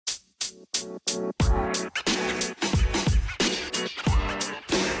Go.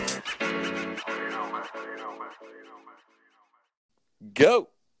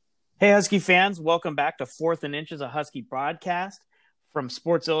 Hey, Husky fans. Welcome back to Fourth and Inches, a Husky broadcast from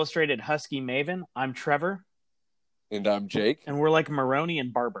Sports Illustrated Husky Maven. I'm Trevor. And I'm Jake. And we're like Maroney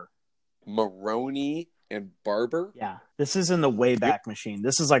and Barber. Maroney and Barber? Yeah. This is in the Wayback Machine.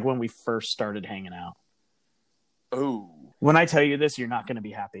 This is like when we first started hanging out. Oh. When I tell you this, you're not going to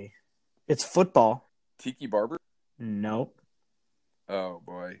be happy. It's football. Tiki Barber? Nope. Oh,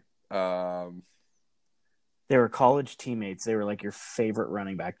 boy. They were college teammates. They were like your favorite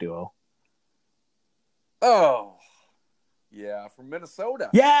running back duo. Oh. Yeah, from Minnesota.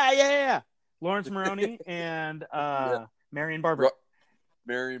 Yeah. Lawrence Maroney and Marion Barber.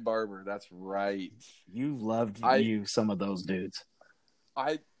 Marion Barber, that's right. You loved some of those dudes.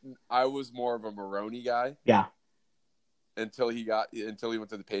 I was more of a Maroney guy. Yeah. Until he went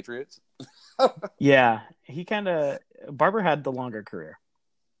to the Patriots. Yeah. Barber had the longer career.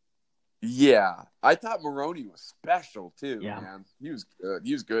 Yeah. I thought Maroney was special too, yeah. Man. He was good.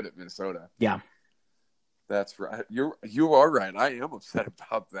 He was good at Minnesota. Yeah. That's right. You are right. I am upset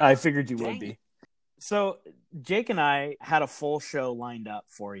about that. I figured you would be. So Jake and I had a full show lined up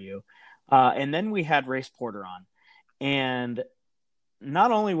for you. And then we had Race Porter on. And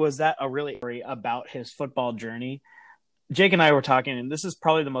not only was that a really story about his football journey, Jake and I were talking, and this is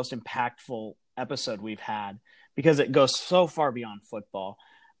probably the most impactful episode we've had because it goes so far beyond football.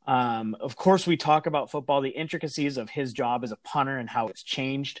 Of course, we talk about football, the intricacies of his job as a punter and how it's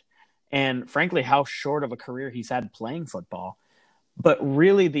changed. And frankly, how short of a career he's had playing football. But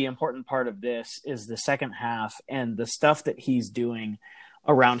really the important part of this is the second half and the stuff that he's doing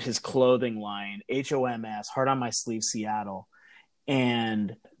around his clothing line, HOMS, Heart on My Sleeve, Seattle,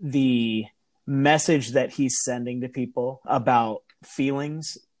 and the message that he's sending to people about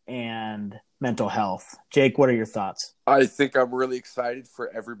feelings and mental health. Jake, what are your thoughts? I think I'm really excited for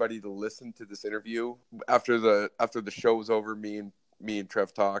everybody to listen to this interview. After the show was over, me and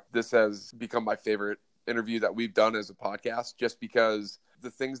Trev talked. This has become my favorite interview that we've done as a podcast, just because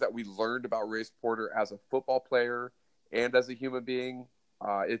the things that we learned about Race Porter as a football player and as a human being,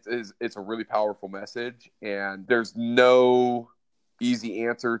 it's a really powerful message, and there's no easy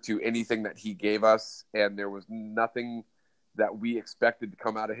answer to anything that he gave us, and there was nothing that we expected to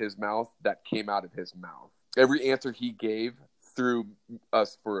come out of his mouth that came out of his mouth. Every answer he gave threw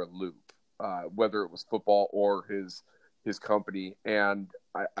us for a loop, whether it was football or his company, and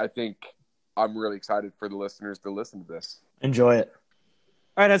I think I'm really excited for the listeners to listen to this. Enjoy it.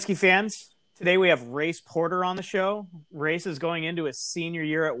 All right, Husky fans. Today we have Race Porter on the show. Race is going into his senior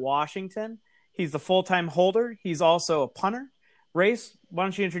year at Washington. He's the full-time holder. He's also a punter. Race, why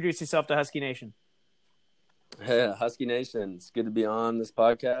don't you introduce yourself to Husky Nation? Hey, Husky Nation. It's good to be on this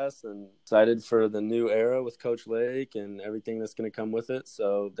podcast and excited for the new era with Coach Lake and everything that's going to come with it.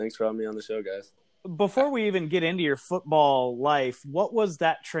 So thanks for having me on the show, guys. Before we even get into your football life, what was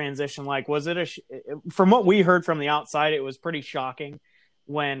that transition like? Was it from what we heard from the outside, it was pretty shocking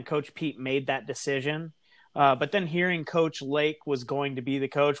when Coach Pete made that decision. But then hearing Coach Lake was going to be the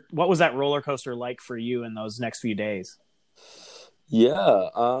coach, what was that roller coaster like for you in those next few days? Yeah.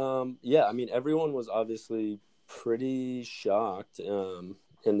 I mean, everyone was obviously pretty shocked in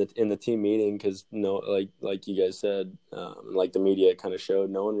the team meeting because like you guys said, like the media kind of showed,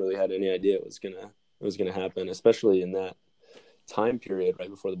 no one really had any idea it was gonna happen, especially in that time period right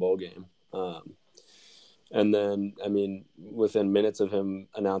before the bowl game. And then, I mean, within minutes of him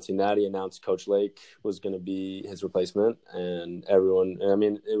announcing that, he announced Coach Lake was going to be his replacement, and everyone. I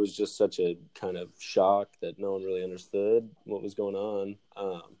mean, it was just such a kind of shock that no one really understood what was going on.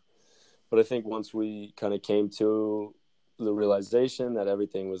 But I think once we kind of came to the realization that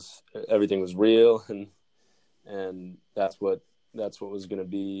everything was real, and that's what was going to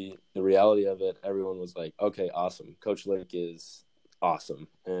be the reality of it, everyone was like, okay, awesome. Coach Lake is awesome.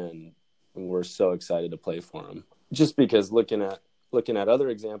 And we're so excited to play for him. Just because looking at other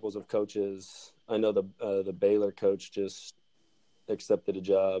examples of coaches, I know the Baylor coach just accepted a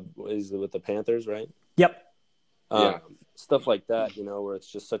job. He's with the Panthers, right? Yep. Stuff like that, where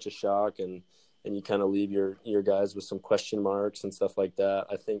it's just such a shock and you kind of leave your guys with some question marks and stuff like that.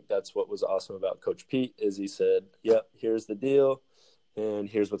 I think that's what was awesome about Coach Pete is he said, yep, here's the deal and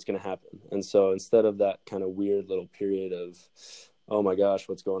here's what's going to happen. And so instead of that kind of weird little period of, oh my gosh,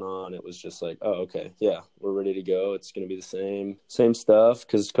 what's going on? It was just like, oh, okay, yeah, we're ready to go. It's going to be the same stuff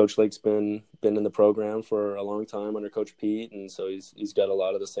because Coach Lake's been in the program for a long time under Coach Pete, and so he's got a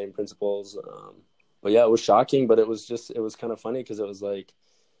lot of the same principles. But yeah, it was shocking, but it was kind of funny because it was like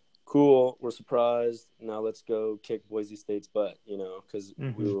cool, we're surprised. Now let's go kick Boise State's butt, because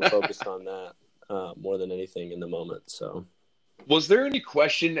we were focused on that more than anything in the moment. So, was there any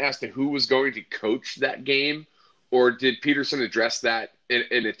question as to who was going to coach that game, or did Peterson address that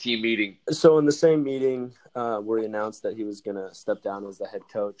in a team meeting? So in the same meeting where he announced that he was going to step down as the head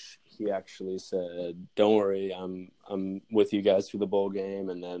coach, he actually said, "Don't worry, I'm with you guys through the bowl game,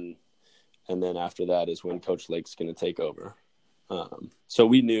 and then after that is when Coach Lake's going to take over." So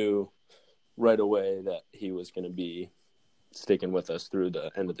we knew right away that he was going to be sticking with us through the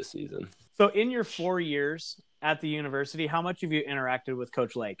end of the season. So in your 4 years at the university, how much have you interacted with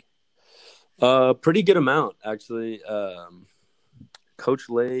Coach Lake? Pretty good amount, actually. Coach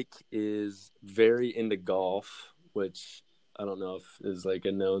Lake is very into golf, which I don't know if is like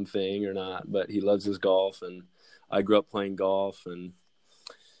a known thing or not, but he loves his golf, and I grew up playing golf, and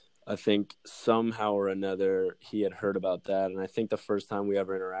I think somehow or another he had heard about that. And I think the first time we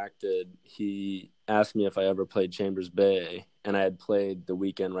ever interacted, he asked me if I ever played Chambers Bay, and I had played the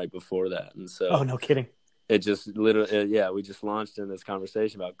weekend right before that. And so, oh, no kidding. It just literally, we just launched in this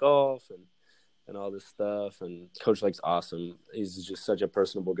conversation about golf and all this stuff. And Coach Lake's awesome. He's just such a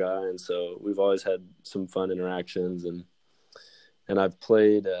personable guy. And so we've always had some fun interactions, and I've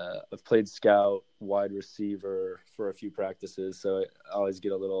played scout, wide receiver for a few practices, so I always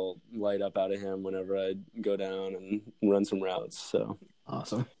get a little light up out of him whenever I go down and run some routes. So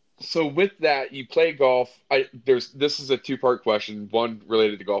awesome. So with that, you play golf. This is a two-part question, one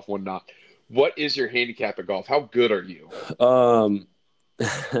related to golf, one not. What is your handicap at golf? How good are you?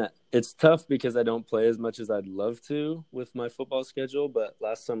 It's tough because I don't play as much as I'd love to with my football schedule, but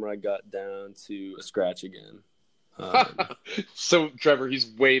last summer I got down to a scratch again. So Trevor,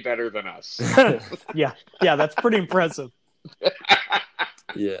 he's way better than us. Yeah, that's pretty impressive.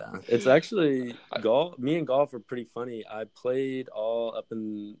 Yeah, it's actually golf. Me and golf are pretty funny. I played all up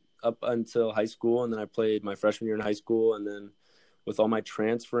until high school, and then I played my freshman year in high school, and then with all my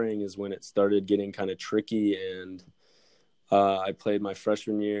transferring is when it started getting kind of tricky. And I played my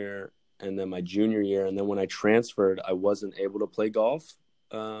freshman year and then my junior year, and then when I transferred, I wasn't able to play golf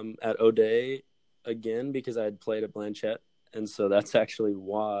at O'Day again because I had played at Blanchette, and so that's actually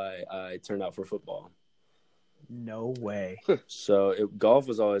why I turned out for football. No way. So golf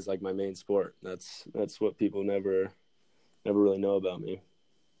was always like my main sport. That's what people never really know about me.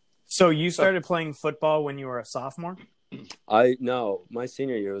 So you started playing football when you were a sophomore? No, my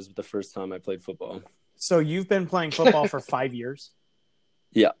senior year was the first time I played football. So you've been playing football for 5 years?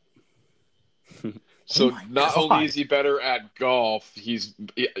 Yeah. So not only is he better at golf, he's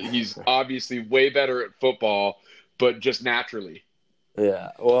obviously way better at football, but just naturally. Yeah.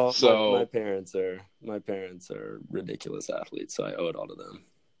 Well, so my parents are ridiculous athletes, so I owe it all to them.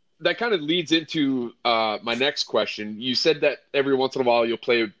 That kind of leads into my next question. You said that every once in a while you'll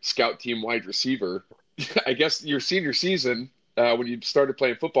play a scout team wide receiver. I guess your senior season, when you started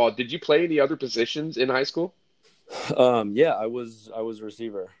playing football, did you play any other positions in high school? Yeah, I was a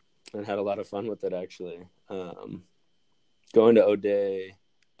receiver and had a lot of fun with it, actually. Going to O'Day,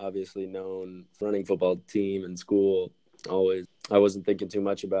 obviously known for running football team in school, always. I wasn't thinking too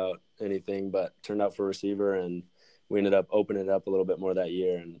much about anything, but turned out for receiver, and we ended up opening it up a little bit more that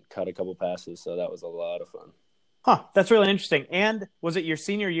year and caught a couple passes, so that was a lot of fun. Huh, that's really interesting. And was it your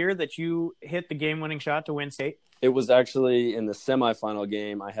senior year that you hit the game-winning shot to win state? It was actually in the semifinal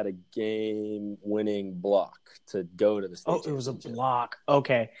game. I had a game-winning block to go to the state championship. Oh, it was a block.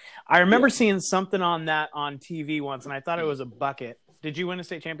 Okay. I remember seeing something on that on TV once, and I thought it was a bucket. Did you win a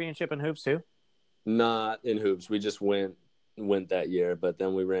state championship in hoops too? Not in hoops. We just went that year, but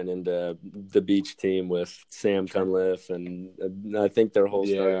then we ran into the beach team with Sam Cunliffe, and I think their whole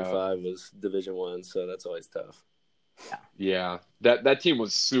starting five was Division I, so that's always tough. Yeah, that team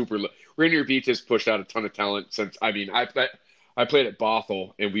was super. Rainier Beach has pushed out a ton of talent since. I mean, I played at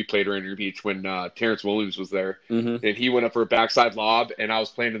Bothell, and we played Rainier Beach when Terrence Williams was there, and he went up for a backside lob, and I was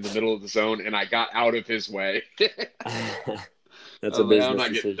playing in the middle of the zone, and I got out of his way. That's a business I'm not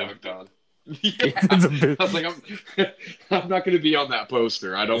decision. getting dunked on. Yeah. I was like, I'm not going to be on that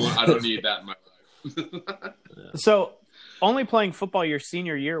poster. I don't need that in my life. So, only playing football your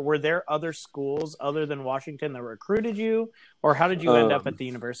senior year, were there other schools other than Washington that recruited you, or how did you end up at the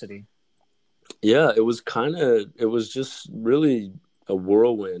university? Yeah, it was just really a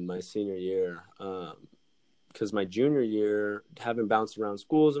whirlwind my senior year. Because my junior year, having bounced around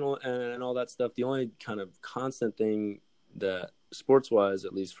schools and all that stuff, the only kind of constant thing that sports-wise,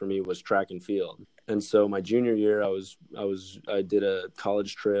 at least for me, was track and field. And so my junior year, I did a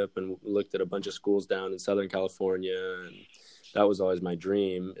college trip and looked at a bunch of schools down in Southern California, and that was always my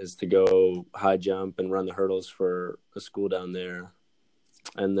dream, is to go high jump and run the hurdles for a school down there.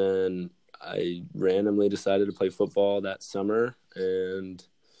 And then I randomly decided to play football that summer and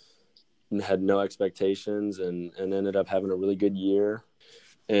had no expectations and ended up having a really good year.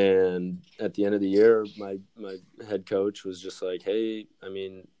 And at the end of the year, my head coach was just like, hey, I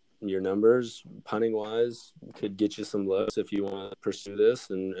mean, your numbers, punting wise, could get you some looks if you want to pursue this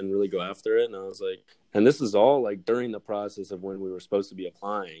and really go after it. And I was like, and this is all like during the process of when we were supposed to be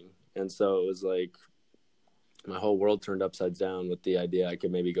applying. And so it was like my whole world turned upside down with the idea I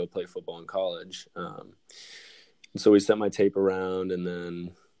could maybe go play football in college. And so we sent my tape around, and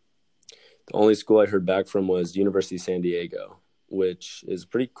then the only school I heard back from was University of San Diego, which is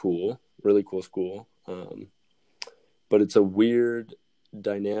pretty cool, really cool school. But it's a weird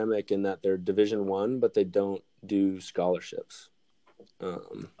dynamic in that they're Division I, but they don't do scholarships.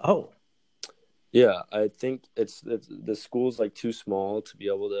 Yeah, I think it's the school's like too small to be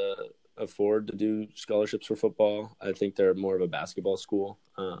able to afford to do scholarships for football. I think they're more of a basketball school.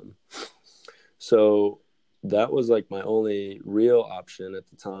 So that was like my only real option at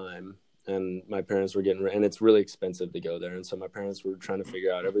the time. And my parents were and it's really expensive to go there. And so my parents were trying to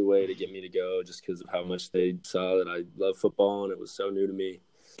figure out every way to get me to go just because of how much they saw that I love football and it was so new to me.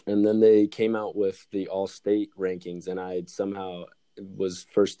 And then they came out with the all-state rankings, and I somehow was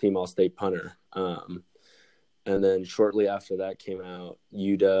first team all-state punter. And then shortly after that came out,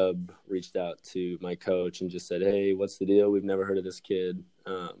 UW reached out to my coach and just said, hey, what's the deal? We've never heard of this kid.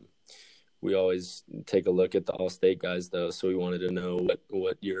 We always take a look at the all-state guys, though, so we wanted to know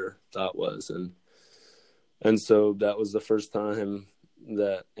what your thought was. And so that was the first time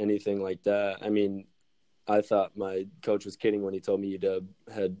that anything like that. I mean, I thought my coach was kidding when he told me UW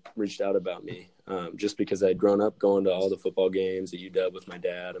had reached out about me, just because I'd grown up going to all the football games at UW with my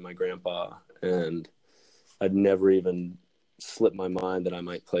dad and my grandpa, and I'd never even slipped my mind that I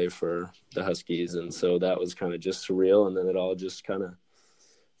might play for the Huskies. And so that was kind of just surreal, and then it all just kind of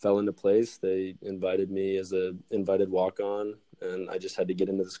fell into place. They invited me as a invited walk-on, and I just had to get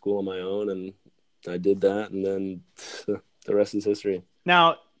into the school on my own, and I did that, and then the rest is history.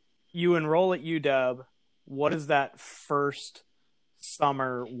 Now, you enroll at UW. What is that first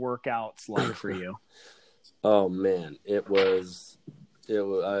summer workouts like for you? Oh man, it was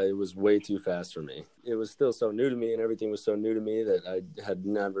way too fast for me. It was still so new to me, and everything was so new to me that I had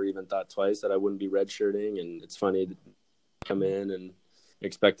never even thought twice that I wouldn't be redshirting. And it's funny to come in and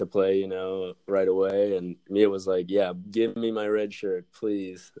expect to play, right away. And me, it was like, yeah, give me my red shirt,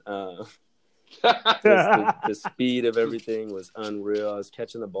 please. The speed of everything was unreal. I was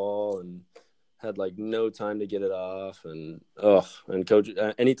catching the ball and had like no time to get it off. And coach,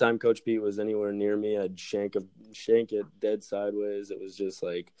 anytime Coach Pete was anywhere near me, I'd shank it dead sideways. It was just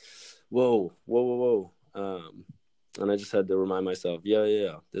like, whoa. And I just had to remind myself,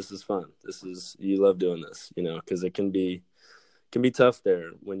 yeah, this is fun. You love doing this, because it can be tough there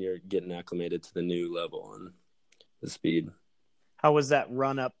when you're getting acclimated to the new level and the speed. How was that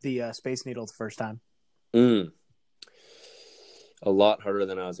run up the Space Needle the first time? A lot harder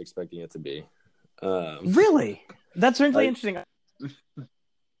than I was expecting it to be. Really? That's really interesting. You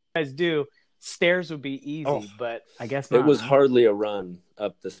guys do. Stairs would be easy, but I guess not. It was hardly a run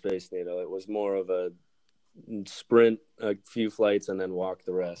up the Space Needle. It was more of a sprint, a few flights, and then walk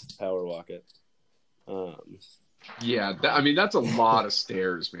the rest, power walk it. Yeah, that's a lot of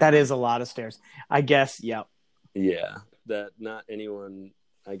stairs, man. That is a lot of stairs. I guess, yep. Yeah, that not anyone,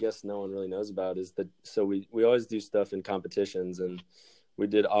 I guess no one really knows about is that. So we always do stuff in competitions, and we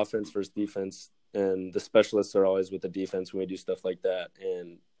did offense versus defense, and the specialists are always with the defense when we do stuff like that.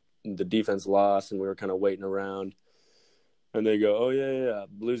 And the defense lost, and we were kind of waiting around, and they go, "Oh yeah,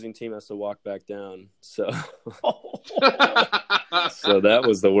 losing team has to walk back down." So, so that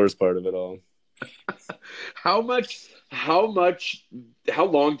was the worst part of it all. How long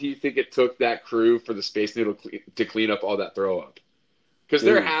do you think it took that crew for the Space Needle to clean up all that throw up? Because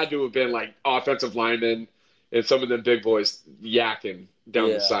there had to have been like offensive linemen and some of them big boys yakking down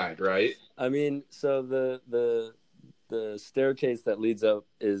the side, right? I mean, so the staircase that leads up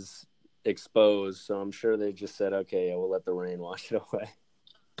is exposed, so I'm sure they just said, okay, we'll let the rain wash it away.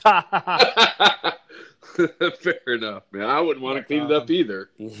 Fair enough, man. I wouldn't want to clean it up either.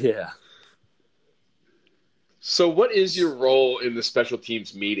 Yeah. So what is your role in the special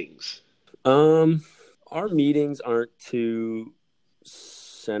teams meetings? Our meetings aren't too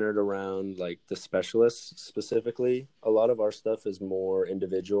centered around like the specialists specifically. A lot of our stuff is more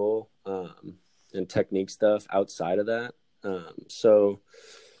individual and technique stuff outside of that. So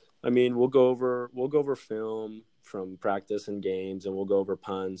I mean, we'll go over film from practice and games, and we'll go over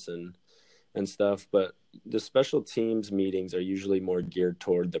punts, and and stuff. But the special teams meetings are usually more geared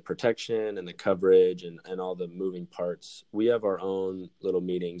toward the protection and the coverage and all the moving parts. We have our own little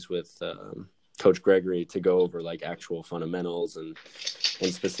meetings with Coach Gregory to go over like actual fundamentals and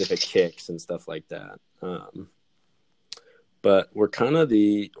specific kicks and stuff like that. But we're kind of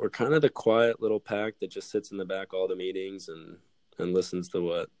the quiet little pack that just sits in the back all the meetings and listens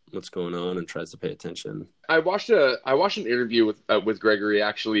to what's going on and tries to pay attention. I watched an interview with Gregory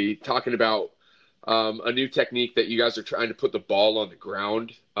actually talking about a new technique that you guys are trying to put the ball on the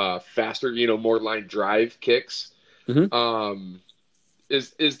ground faster, more line drive kicks. Mm-hmm.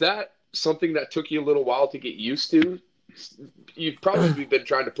 Is that something that took you a little while to get used to? You've probably been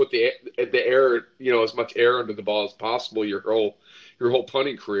trying to put the air, as much air under the ball as possible your whole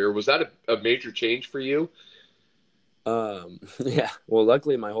punting career. Was that a major change for you? Yeah. Well,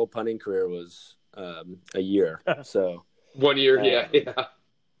 luckily my whole punting career was a year. So 1 year, yeah.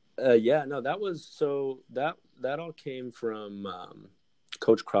 Yeah, no, that all came from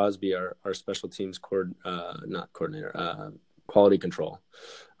Coach Crosby, our special teams quality control.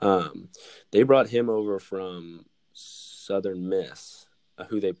 They brought him over from Southern Miss,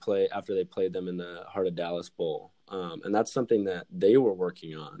 who they play after they played them in the Heart of Dallas Bowl, and that's something that they were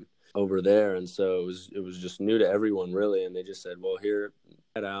working on over there. And so it was just new to everyone really, and they just said, well, here,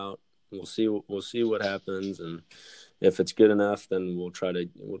 head out, we'll see what happens, and if it's good enough, then we'll try to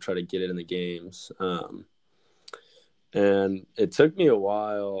get it in the games. And it took me a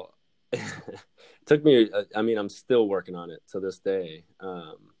while. I'm still working on it to this day.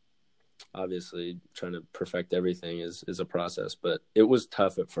 Obviously trying to perfect everything is a process, but it was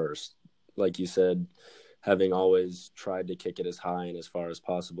tough at first. Like you said, having always tried to kick it as high and as far as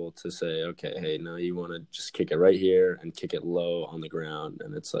possible, to say, okay, hey, no, you want to just kick it right here and kick it low on the ground.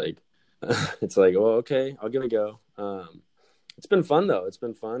 And it's like, well, okay, I'll give it a go. It's been fun though. It's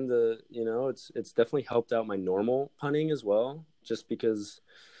been fun to, it's definitely helped out my normal punting as well, just because,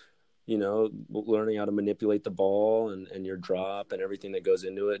 learning how to manipulate the ball and your drop and everything that goes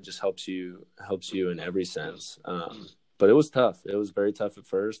into it just helps you in every sense. But it was tough. It was very tough at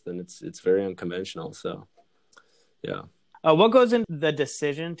first, and it's very unconventional. So, yeah. What goes into the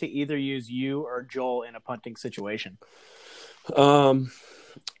decision to either use you or Joel in a punting situation?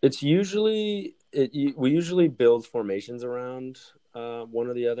 It's usually we usually build formations around one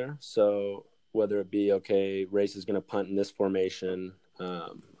or the other. So whether it be, okay, Race is going to punt in this formation,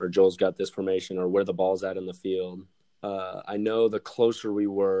 or Joel's got this formation, or where the ball's at in the field. I know the closer we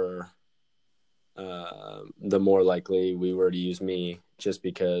were, the more likely we were to use me, just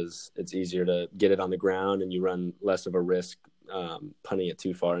because it's easier to get it on the ground and you run less of a risk punting it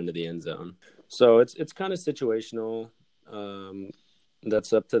too far into the end zone. So it's kind of situational.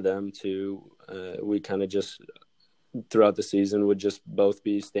 That's up to them too. We kind of just throughout the season would just both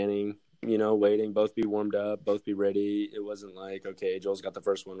be standing, waiting, both be warmed up, both be ready. It wasn't like, okay, Joel's got the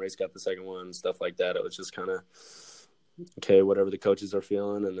first one, Race got the second one, stuff like that. It was just kind of, okay, whatever the coaches are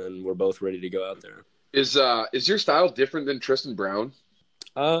feeling, and then we're both ready to go out there. Is your style different than Tristan Brown?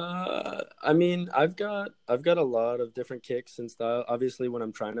 I've got a lot of different kicks and style. Obviously, when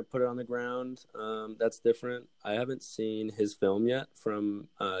I'm trying to put it on the ground, that's different. I haven't seen his film yet from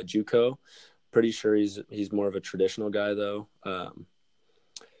JUCO. Pretty sure he's more of a traditional guy though,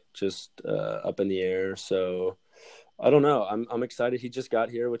 just up in the air. So I don't know. I'm excited. He just got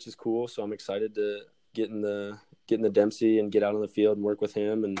here, which is cool. So I'm excited to get in the Dempsey and get out on the field and work with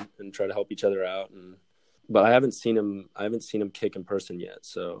him and try to help each other out. But I haven't seen him kick in person yet,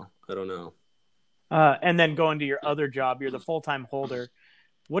 so I don't know. And then going to your other job, you're the full-time holder.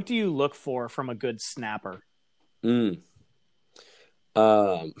 What do you look for from a good snapper? It's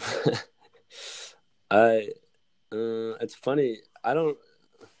funny. I don't.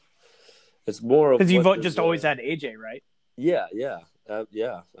 It's more of because you've just always had AJ, right? Yeah. I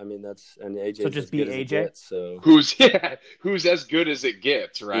mean, and AJ. So just be AJ. Gets, so who's as good as it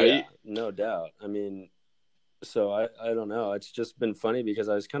gets, right? Yeah, no doubt. I mean. So I don't know. It's just been funny because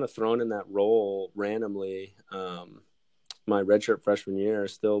I was kind of thrown in that role randomly. My redshirt freshman year,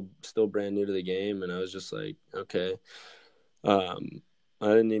 still brand new to the game, and I was just like, okay. I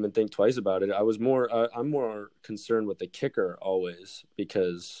didn't even think twice about it. I'm more concerned with the kicker always,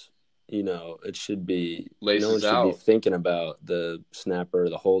 because it should be Laces no one should out. be thinking about the snapper or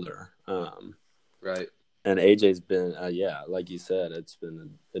the holder. Right. And AJ's been, like you said, it's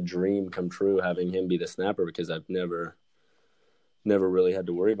been a dream come true having him be the snapper, because I've never really had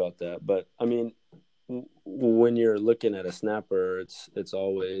to worry about that. But I mean, when you're looking at a snapper, it's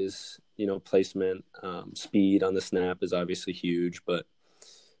always, placement, speed on the snap is obviously huge, but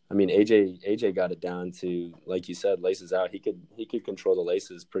I mean, AJ got it down to, like you said, laces out. He could control the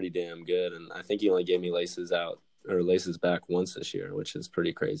laces pretty damn good, and I think he only gave me laces out or laces back once this year, which is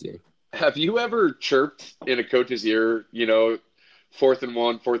pretty crazy. Have you ever chirped in a coach's ear, 4th and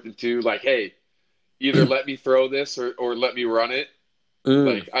 1, 4th and 2, like, hey, either let me throw this or let me run it?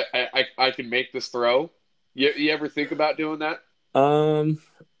 Like, I can make this throw. You ever think about doing that?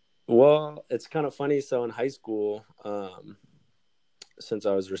 Well, it's kind of funny. So in high school, since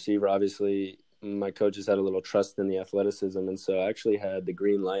I was a receiver, obviously my coaches had a little trust in the athleticism, and so I actually had the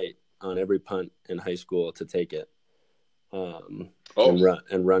green light on every punt in high school to take it, and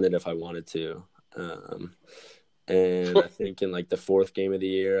run it if I wanted to. And I think in like the 4th game of the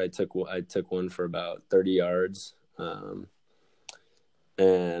year, I took one for about 30 yards.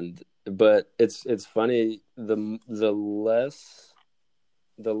 But it's funny, the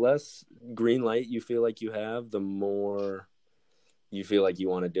less green light you feel like you have, the more you feel like you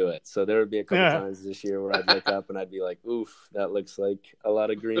want to do it. So there would be a couple times this year where I'd look up and I'd be like, oof, that looks like a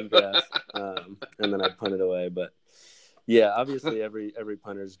lot of green grass. And then I'd punt it away. But yeah, obviously every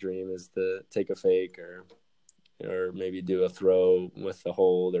punter's dream is to take a fake or maybe do a throw with the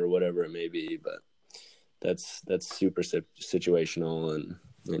hold or whatever it may be. But that's super situational, and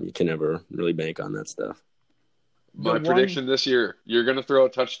you can never really bank on that stuff. My prediction this year, you're going to throw a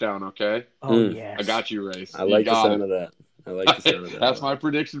touchdown, okay? Oh, yes. I got you, Race. I like the sound of that. That's my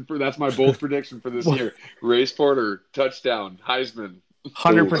prediction that's my bold prediction for this year. Race Porter, touchdown, Heisman.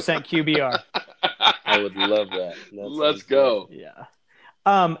 100% QBR. I would love that. Let's go. Yeah.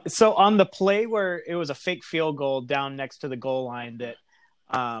 So on the play where it was a fake field goal down next to the goal line that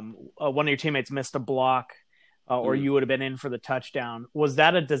one of your teammates missed a block or you would have been in for the touchdown, was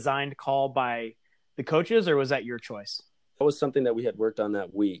that a designed call by the coaches, or was that your choice? That was something that we had worked on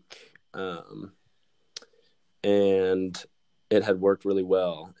that week. And it had worked really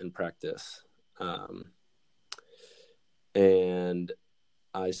well in practice. And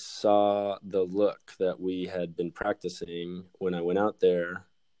I saw the look that we had been practicing when I went out there,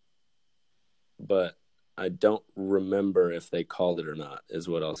 but I don't remember if they called it or not, is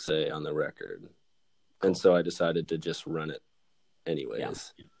what I'll say on the record. Cool. And so I decided to just run it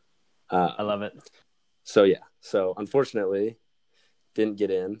anyways. Yeah. I love it. So yeah. So unfortunately, didn't get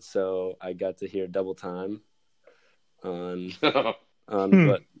in. So I got to hear double time on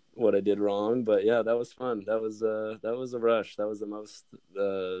what I did wrong. But yeah, that was fun. That was a rush. That was the most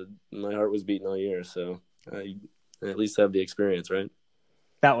my heart was beating all year. So I at least have the experience, right?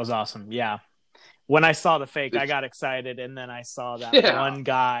 That was awesome. Yeah. When I saw the fake, I got excited, and then I saw that one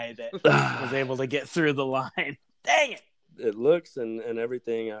guy that was able to get through the line. Dang it! It looks and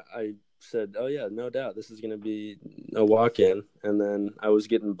everything. I said, "Oh yeah, no doubt, this is going to be a walk-in." And then I was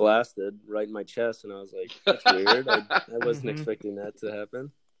getting blasted right in my chest, and I was like, "That's weird. I wasn't expecting that to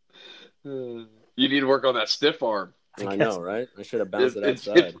happen." You need to work on that stiff arm. I know, right? I should have bounced it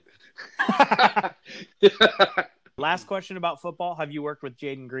outside. Last question about football: have you worked with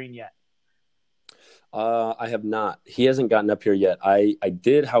Jaden Green yet? I have not. He hasn't gotten up here yet. I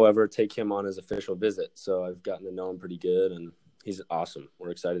did, however, take him on his official visit, so I've gotten to know him pretty good, and he's awesome.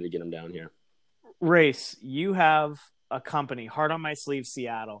 We're excited to get him down here. Race, you have a company, Heart on My Sleeve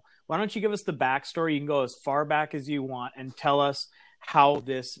Seattle. Why don't you give us the backstory? You can go as far back as you want and tell us how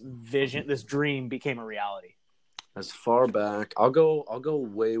this vision, this dream became a reality. As far back, I'll go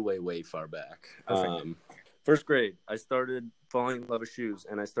way, way, way far back. First grade, I started falling in love with shoes,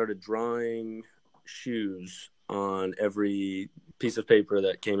 and I started drawing shoes on every piece of paper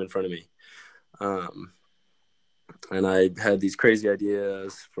that came in front of me. And I had these crazy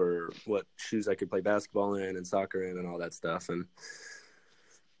ideas for what shoes I could play basketball in and soccer in and all that stuff. And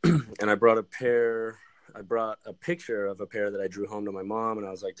I brought a picture of a pair that I drew home to my mom, and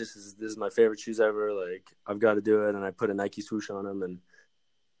I was like, this is my favorite shoes ever. Like, I've got to do it. And I put a Nike swoosh on them, and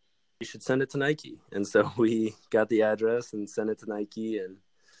you should send it to Nike. And so we got the address and sent it to Nike. And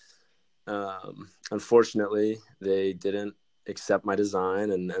unfortunately, they didn't accept my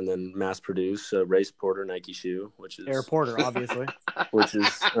design and then mass produce a Race Porter Nike shoe, which is Air Porter, obviously, which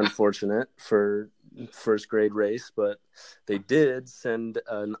is unfortunate for first grade Race. But they did send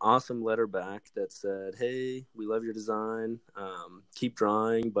an awesome letter back that said, "Hey, we love your design. Keep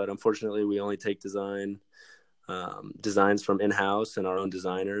drawing, but unfortunately, we only take designs from in-house and our own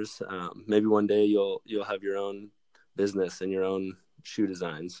designers. Maybe one day you'll have your own business and your own shoe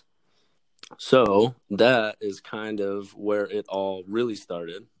designs." So that is kind of where it all really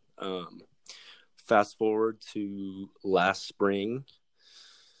started. Fast forward to last spring,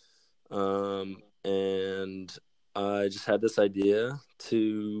 and I just had this idea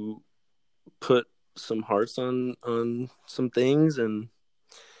to put some hearts on some things, and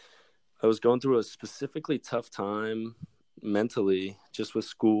I was going through a specifically tough time mentally, just with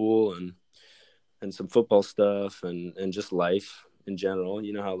school and some football stuff and just life in general.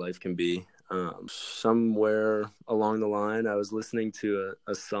 You know how life can be. Somewhere along the line, I was listening to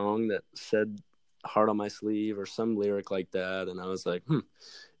a song that said "Heart on My Sleeve" or some lyric like that, and I was like, it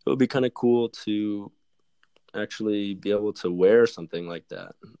would be kind of cool to actually be able to wear something like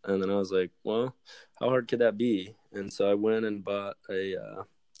that. And then I was like, well, how hard could that be? And so I went and bought a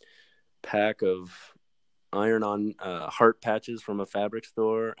pack of iron-on heart patches from a fabric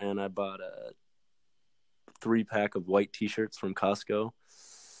store, and I bought a 3-pack of white T-shirts from Costco,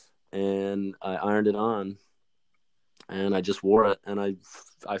 and I ironed it on, and I just wore it, and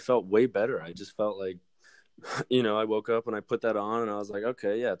I felt way better. I just felt like, I woke up and I put that on, and I was like,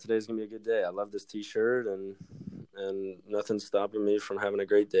 okay, yeah, today's gonna be a good day. I love this T-shirt, and nothing's stopping me from having a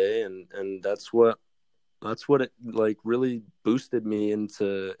great day, and that's what it like really boosted me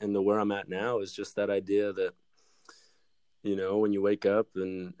into where I'm at now, is just that idea that, when you wake up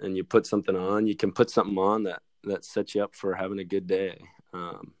and you put something on, you can put something on that sets you up for having a good day.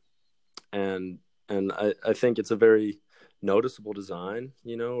 And I think it's a very noticeable design,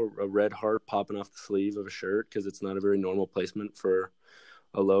 a red heart popping off the sleeve of a shirt, because it's not a very normal placement for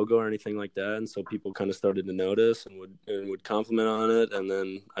a logo or anything like that. And so people kind of started to notice and would compliment on it. And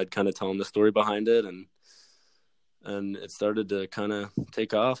then I'd kind of tell them the story behind it. And it started to kind of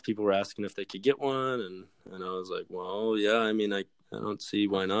take off. People were asking if they could get one. And I was like, well, yeah, I mean, I don't see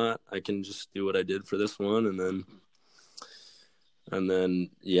why not. I can just do what I did for this one. And then,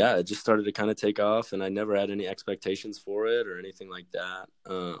 yeah, it just started to kind of take off, and I never had any expectations for it or anything like that.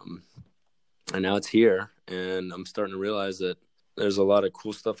 And now it's here, and I'm starting to realize that there's a lot of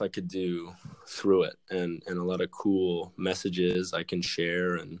cool stuff I could do through it, and a lot of cool messages I can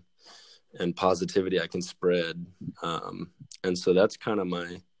share and positivity I can spread. And so that's kind of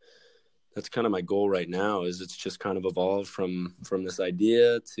my goal right now, is it's just kind of evolved from this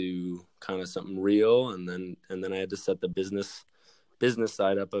idea to kind of something real. And then I had to set the business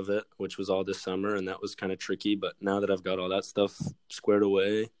side up of it, which was all this summer, and that was kind of tricky. But now that I've got all that stuff squared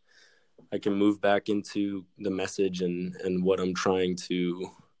away, I can move back into the message and what I'm trying to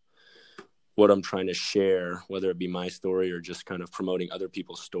share, whether it be my story or just kind of promoting other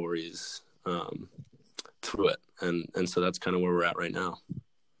people's stories through it. And so that's kind of where we're at right now.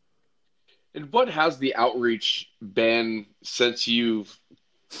 And what has the outreach been since you've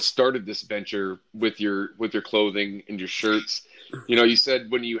started this venture with your clothing and your shirts? You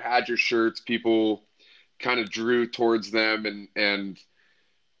said when you had your shirts, people kind of drew towards them and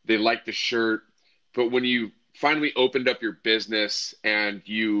they liked the shirt. But when you finally opened up your business and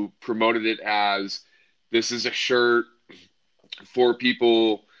you promoted it as, this is a shirt for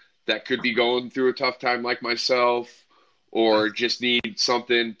people that could be going through a tough time like myself, or just need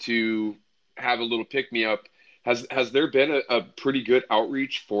something to have a little pick me up, has there been a pretty good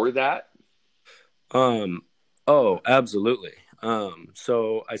outreach for that? Oh, absolutely.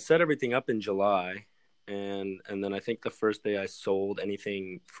 So I set everything up in July, and then I think the first day I sold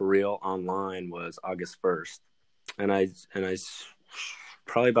anything for real online was August 1st. And I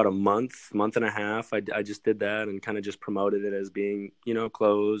probably about a month and a half, I just did that and kind of just promoted it as being,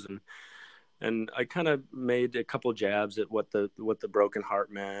 clothes, and I kind of made a couple jabs at what the broken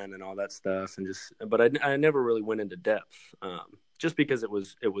heart meant and all that stuff, but I never really went into depth, just because it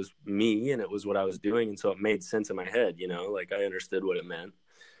was me and it was what I was doing, and so it made sense in my head, like I understood what it meant.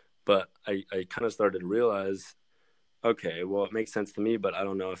 But I kind of started to realize, okay, well, it makes sense to me, but I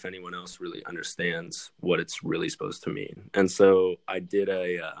don't know if anyone else really understands what it's really supposed to mean. And so I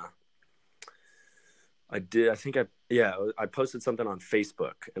posted something on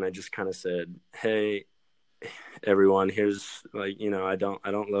Facebook, and I just kind of said, hey, everyone, here's I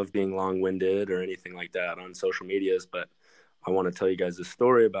don't love being long-winded or anything like that on social medias, but I want to tell you guys a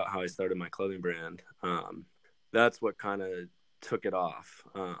story about how I started my clothing brand. That's what kind of took it off.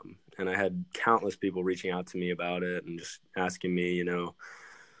 And I had countless people reaching out to me about it and just asking me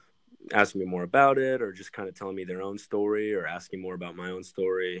more about it, or just kind of telling me their own story or asking more about my own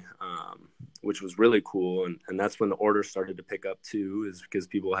story, which was really cool. And that's when the orders started to pick up too, is because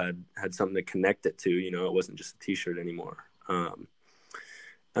people had something to connect it to, it wasn't just a t-shirt anymore.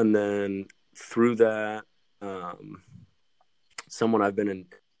 And then through that, someone I've been in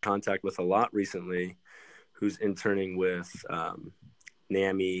contact with a lot recently, who's interning with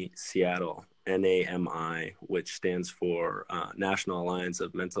NAMI Seattle, NAMI, which stands for National Alliance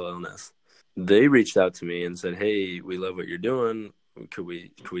of Mental Illness. They reached out to me and said, hey, we love what you're doing. Could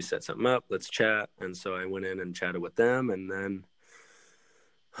we set something up? Let's chat. And so I went in and chatted with them, and then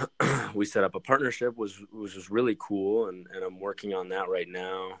we set up a partnership, which was really cool. And I'm working on that right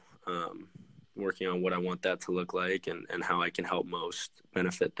now. working on what I want that to look like and how I can help most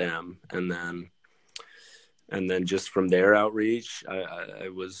benefit them. And then just from their outreach, I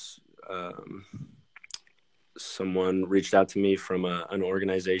was, someone reached out to me from an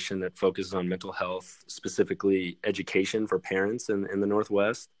organization that focuses on mental health, specifically education for parents in the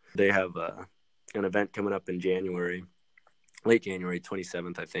Northwest. They have an event coming up in January, late January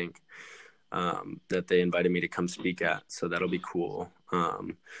 27th, I think, that they invited me to come speak at. So that'll be cool.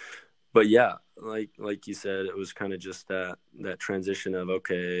 But yeah, like you said, it was kind of just that transition of,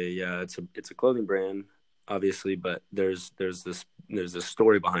 okay, yeah, it's a clothing brand, obviously, but there's this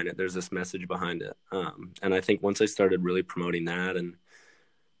story behind it. There's this message behind it. And I think once I started really promoting that and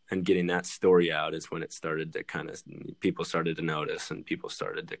getting that story out is when it started to people started to notice and people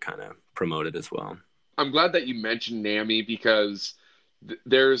started to kind of promote it as well. I'm glad that you mentioned NAMI because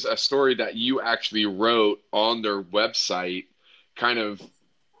there's a story that you actually wrote on their website. Kind of,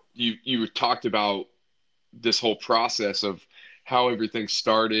 you talked about this whole process of how everything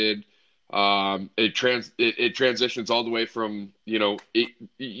started. It transitions all the way from,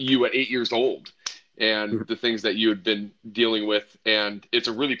 you at 8 years old and the things that you had been dealing with. And it's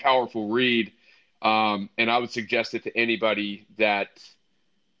a really powerful read. And I would suggest it to anybody that,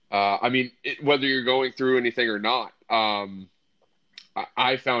 whether you're going through anything or not.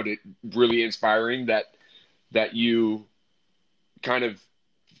 I found it really inspiring that you kind of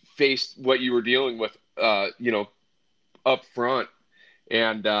faced what you were dealing with, up front.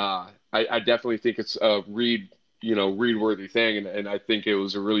 And I definitely think it's a read-worthy thing. And I think it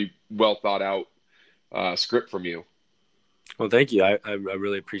was a really well thought out script from you. Well, thank you. I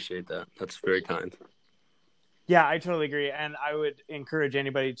really appreciate that. That's very kind. Yeah, I totally agree. And I would encourage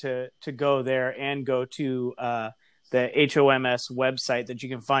anybody to go there and go to the HOMS website that you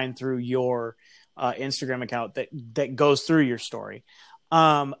can find through your Instagram account that goes through your story.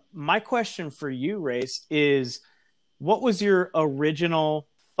 My question for you, Race, is what was your original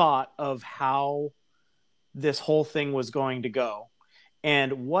thought of how this whole thing was going to go?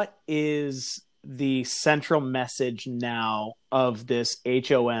 And what is the central message now of this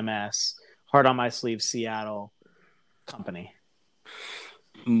HOMS, Heart on My Sleeve Seattle company?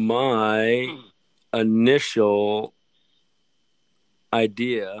 My initial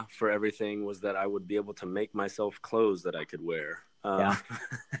idea for everything was that I would be able to make myself clothes that I could wear. Yeah.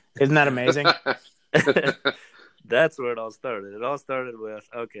 Isn't that amazing? That's where it all started. It all started with,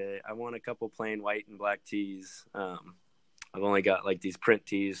 okay, I want a couple plain white and black tees. I've only got like these print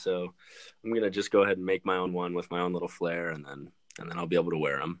tees, so I'm going to just go ahead and make my own one with my own little flair, and then I'll be able to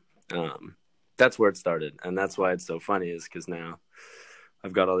wear them. That's where it started. And that's why it's so funny is because now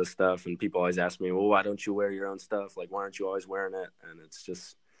I've got all this stuff and people always ask me, well, why don't you wear your own stuff? Like, why aren't you always wearing it? And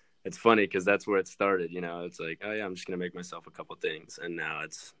it's funny because that's where it started. It's like, oh yeah, I'm just going to make myself a couple things. And now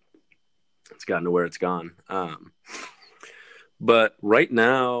it's gotten to where it's gone. But right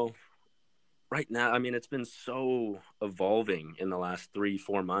now, I mean, it's been so evolving in the last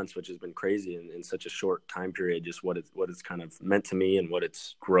 3-4 months, which has been crazy in such a short time period, just what it's kind of meant to me and what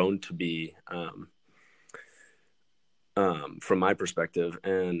it's grown to be, from my perspective.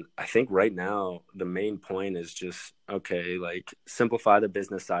 And I think right now the main point is just, okay, like simplify the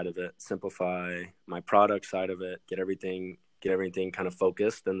business side of it, simplify my product side of it, get everything kind of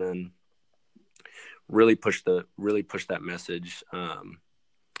focused, and then really push that message.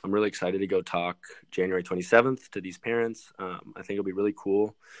 I'm really excited to go talk January 27th to these parents. I think it'll be really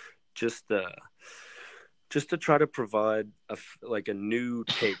cool just to try to provide a new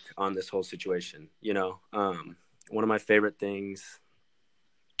take on this whole situation. One of my favorite things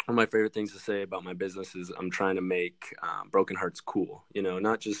to say about my business is I'm trying to make broken hearts cool.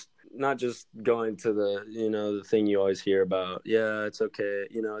 Not just going to the thing you always hear about. Yeah, it's okay.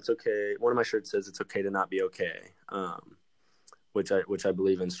 It's okay. One of my shirts says it's okay to not be okay. Which I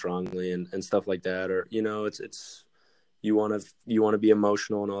believe in strongly and stuff like that. Or, it's you want to be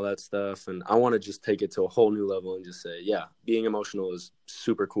emotional and all that stuff. And I want to just take it to a whole new level and just say, yeah, being emotional is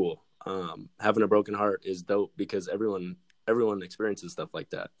super cool. Having a broken heart is dope because everyone experiences stuff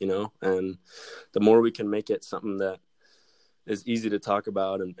like that, and the more we can make it something that is easy to talk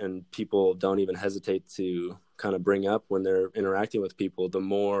about and people don't even hesitate to kind of bring up when they're interacting with people, the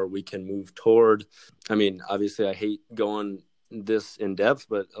more we can move toward. I mean, obviously I hate going this in depth,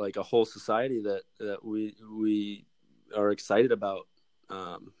 but like a whole society that we are excited about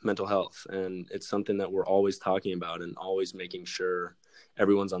mental health, and it's something that we're always talking about and always making sure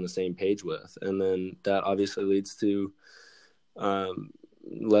everyone's on the same page with. And then that obviously leads to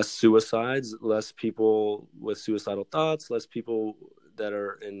less suicides, less people with suicidal thoughts, less people that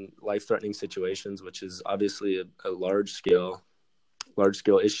are in life-threatening situations, which is obviously a large scale large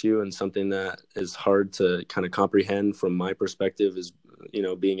scale issue and something that is hard to kind of comprehend from my perspective is,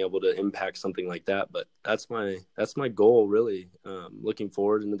 being able to impact something like that. But that's my goal, really, looking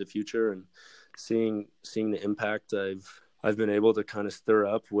forward into the future and seeing the impact I've been able to kind of stir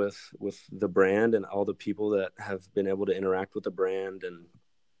up with the brand and all the people that have been able to interact with the brand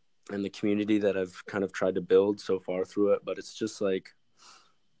and the community that I've kind of tried to build so far through it. But it's just like,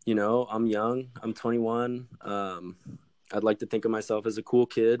 I'm young, I'm 21. I'd like to think of myself as a cool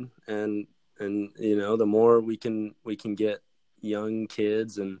kid, and the more we can get young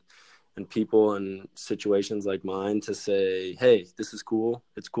kids and people in situations like mine to say, hey, this is cool.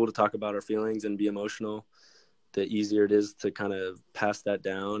 It's cool to talk about our feelings and be emotional. The easier it is to kind of pass that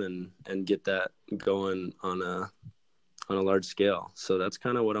down and get that going on a large scale. So that's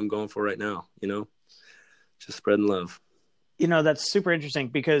kind of what I'm going for right now, just spreading love. That's super interesting,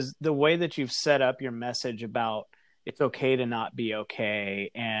 because the way that you've set up your message about it's okay to not be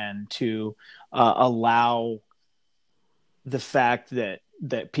okay, and to allow the fact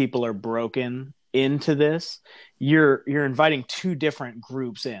that people are broken into this, you're inviting two different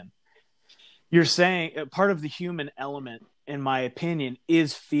groups in. You're saying part of the human element, in my opinion,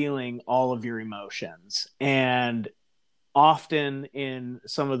 is feeling all of your emotions. And often in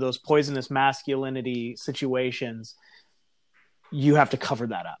some of those poisonous masculinity situations, you have to cover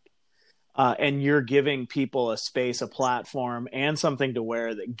that up. And you're giving people a space, a platform, and something to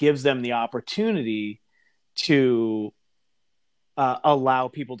wear that gives them the opportunity to allow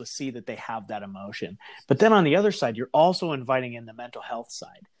people to see that they have that emotion. But then on the other side, you're also inviting in the mental health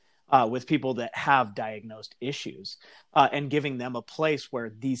side. With people that have diagnosed issues, and giving them a place where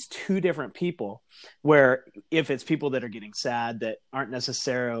these two different people, where if it's people that are getting sad that aren't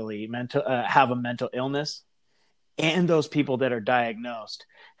necessarily have a mental illness, and those people that are diagnosed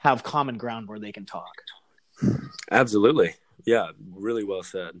have common ground where they can talk. Absolutely. Yeah. Really well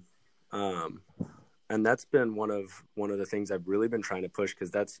said. And that's been one of the things I've really been trying to push,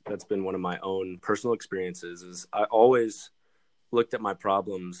 because that's been one of my own personal experiences. Is I always looked at my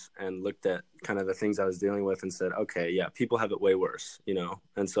problems and looked at kind of the things I was dealing with and said, okay, yeah, people have it way worse,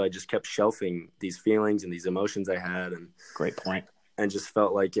 And so I just kept shelving these feelings and these emotions I had. And great point. And just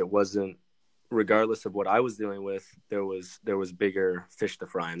felt like it wasn't, regardless of what I was dealing with, there was bigger fish to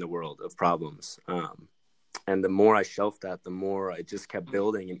fry in the world of problems. And the more I shelved that, the more I just kept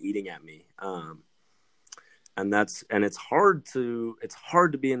building and eating at me. And it's hard to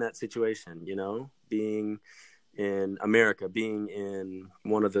be in that situation, being in America, being in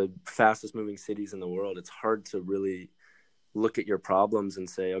one of the fastest moving cities in the world. It's hard to really look at your problems and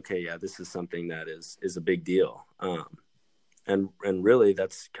say, okay, yeah, this is something that is a big deal. And really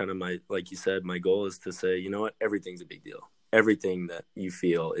that's kind of like you said, my goal is to say, you know what, everything's a big deal. Everything that you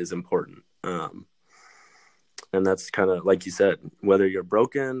feel is important. And that's kind of, like you said, whether you're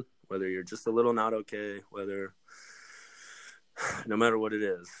broken, whether you're just a little not okay, no matter what it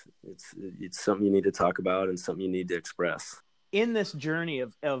is, it's something you need to talk about and something you need to express. In this journey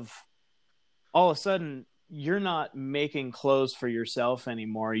of all of a sudden, you're not making clothes for yourself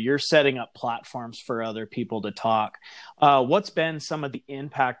anymore. You're setting up platforms for other people to talk. What's been some of the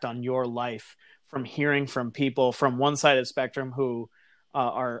impact on your life from hearing from people from one side of the spectrum who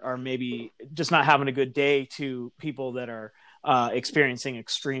are maybe just not having a good day, to people that are experiencing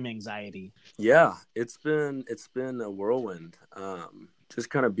extreme anxiety? Yeah, it's been a whirlwind. Just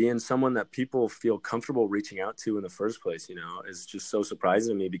kind of being someone that people feel comfortable reaching out to in the first place, is just so surprising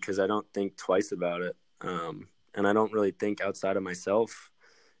to me, because I don't think twice about it. And I don't really think outside of myself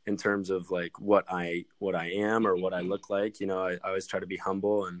in terms of like what I am or what I look like. I always try to be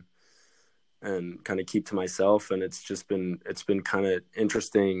humble and kind of keep to myself. And it's been kind of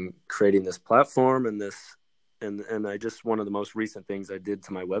interesting creating this platform and this. And I just, one of the most recent things I did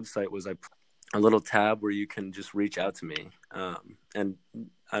to my website was I put a little tab where you can just reach out to me. And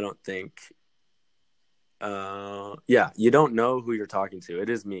I don't think, you don't know who you're talking to.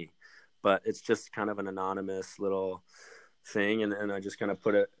 It is me, but it's just kind of an anonymous little thing. And I just kind of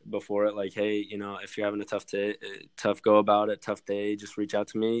put it before it like, hey, if you're having a tough day, tough go about it, tough day, just reach out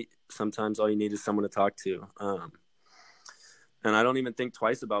to me. Sometimes all you need is someone to talk to. And I don't even think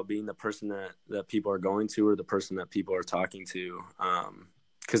twice about being the person that people are going to, or the person that people are talking to.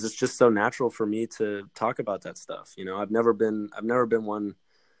 Cause it's just so natural for me to talk about that stuff. I've never been one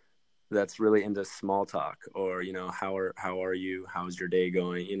that's really into small talk or, how are you? How's your day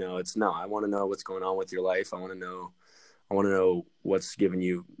going? I want to know what's going on with your life. I want to know what's giving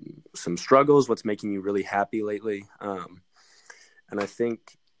you some struggles, what's making you really happy lately. And I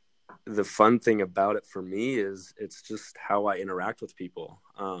think the fun thing about it for me is it's just how I interact with people.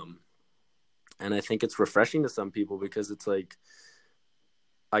 And I think it's refreshing to some people, because it's like,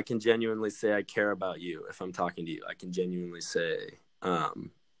 I can genuinely say I care about you if I'm talking to you. I can genuinely say I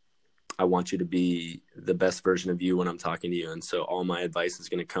want you to be the best version of you when I'm talking to you. And so all my advice is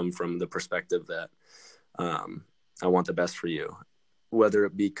going to come from the perspective that I want the best for you, whether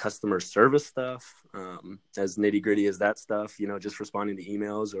it be customer service stuff, as nitty gritty as that stuff, just responding to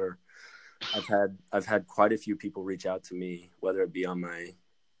emails, or I've had quite a few people reach out to me, whether it be on my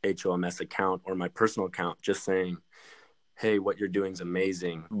HOMS account or my personal account, just saying, hey, what you're doing is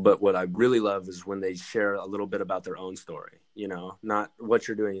amazing. But what I really love is when they share a little bit about their own story, not what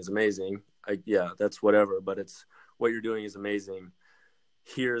you're doing is amazing. That's whatever, but it's what you're doing is amazing.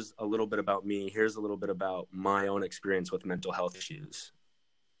 Here's a little bit about me. Here's a little bit about my own experience with mental health issues.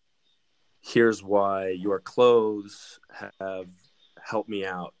 Here's why your clothes have helped me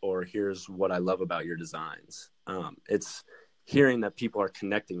out, or here's what I love about your designs. It's hearing that people are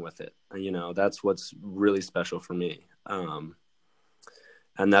connecting with it. That's what's really special for me.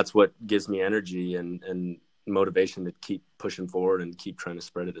 And that's what gives me energy and motivation to keep pushing forward and keep trying to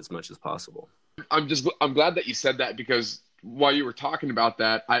spread it as much as possible. I'm glad that you said that, because while you were talking about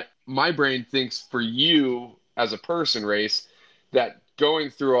that, my brain thinks for you as a person, Race, that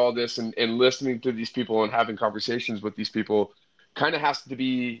going through all this and listening to these people and having conversations with these people kind of has to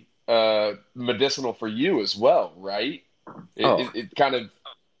be medicinal for you as well, right? It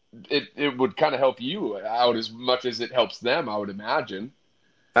would kind of help you out as much as it helps them, I would imagine.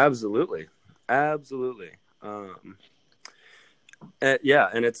 Absolutely. And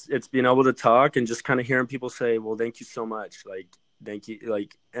it's being able to talk and just kind of hearing people say, well, thank you so much. Like, thank you.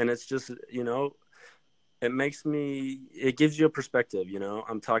 Like, and it's just, it gives you a perspective,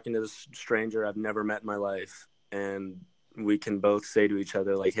 I'm talking to this stranger I've never met in my life, and we can both say to each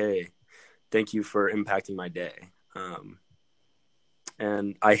other, like, hey, thank you for impacting my day.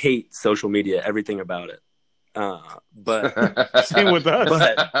 And I hate social media, everything about it. But same with us.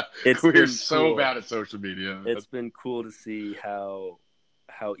 But we're so bad at social media. It's been cool to see how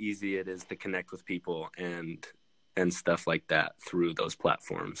easy it is to connect with people and stuff like that through those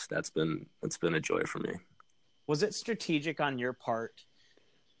platforms. That's been a joy for me. Was it strategic on your part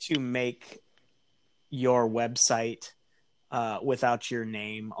to make your website without your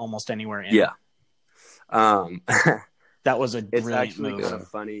name almost anywhere in? Yeah. That was a it's brilliant actually move. Kind of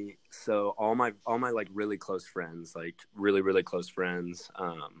funny. So all my like really close friends, like really, really close friends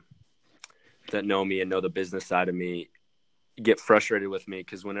that know me and know the business side of me, get frustrated with me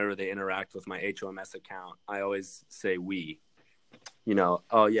because whenever they interact with my HOMS account, I always say we.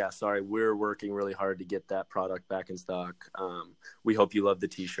 Oh yeah, sorry, we're working really hard to get that product back in stock. We hope you love the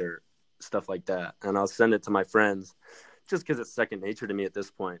t-shirt, stuff like that. And I'll send it to my friends just because it's second nature to me at this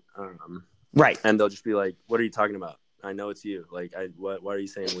point. Right. And they'll just be like, what are you talking about? I know it's you. Like, why are you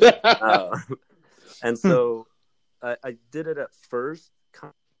saying we? And so I did it at first,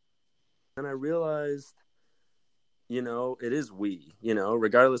 and I realized, it is we,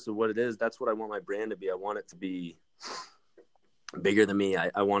 regardless of what it is, that's what I want my brand to be. I want it to be bigger than me.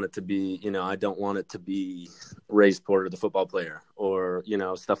 I want it to be, I don't want it to be Ray Porter, the football player, or,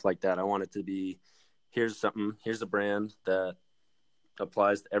 stuff like that. I want it to be, here's a brand that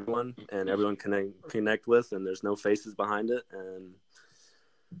applies to everyone and everyone can connect with, and there's no faces behind it, and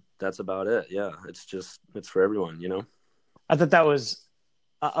that's about it. Yeah, it's for everyone. I thought that was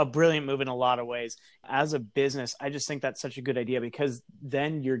a brilliant move in a lot of ways. As a business, I just think that's such a good idea, because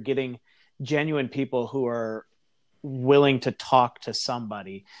then you're getting genuine people who are willing to talk to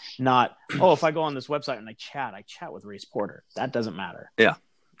somebody, not, if I go on this website and I chat with Race Porter. That doesn't matter. Yeah,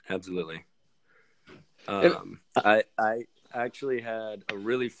 absolutely. I actually had a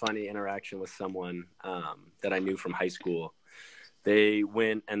really funny interaction with someone that I knew from high school. They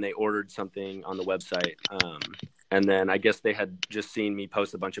went and they ordered something on the website. And then I guess they had just seen me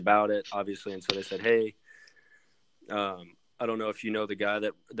post a bunch about it, obviously. And so they said, hey, I don't know if you know the guy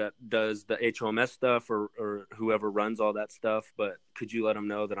that does the HOMS stuff or whoever runs all that stuff, but could you let him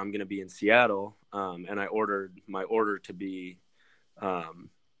know that I'm going to be in Seattle? And I ordered my order to be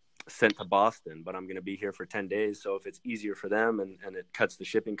sent to Boston, but I'm going to be here for 10 days. So if it's easier for them and it cuts the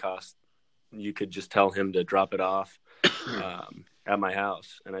shipping cost, you could just tell him to drop it off at my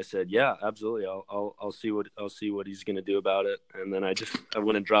house. And I said, yeah, absolutely. I'll see what he's going to do about it. And then I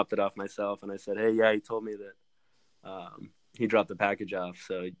went and dropped it off myself. And I said, hey, yeah, he told me that he dropped the package off.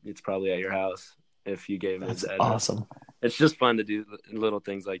 So it's probably at your house if you gave him his address. Awesome. It's just fun to do little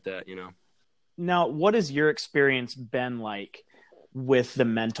things like that, Now, what has your experience been like with the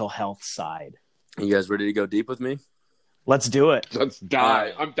mental health side? You guys ready to go deep with me? Let's do it. Let's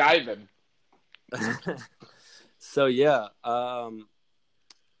dive. I'm diving. So yeah, I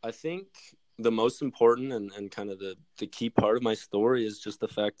think the most important and kind of the key part of my story is just the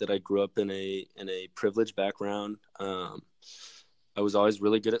fact that I grew up in a privileged background. I was always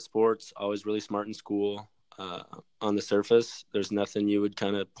really good at sports, always really smart in school. On the surface, there's nothing you would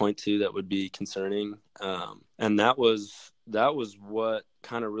kind of point to that would be concerning. And that was what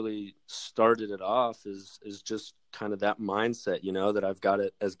kind of really started it off is just kind of that mindset, that I've got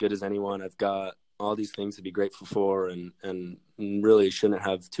it as good as anyone. I've got all these things to be grateful for and really shouldn't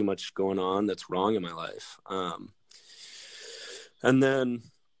have too much going on that's wrong in my life. And then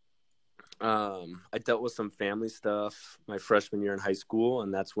I dealt with some family stuff my freshman year in high school,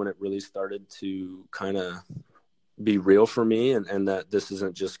 and that's when it really started to kind of be real for me, and that this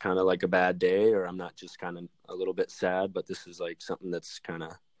isn't just kind of like a bad day, or I'm not just kind of a little bit sad, but this is like something that's kind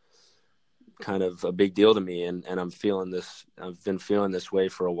of a big deal to me, and I've been feeling this way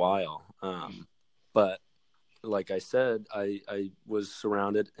for a while. But like I said, I was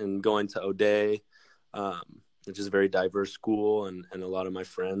surrounded and going to O'Day, which is a very diverse school, and a lot of my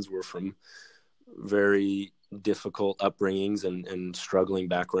friends were from very difficult upbringings and struggling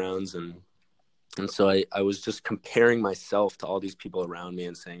backgrounds. And so I was just comparing myself to all these people around me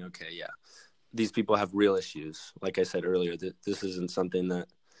and saying, okay, yeah, these people have real issues. Like I said earlier, this isn't something that,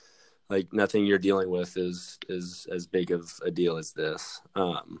 like, nothing you're dealing with is as big of a deal as this.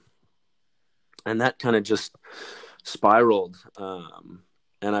 And that kind of just spiraled.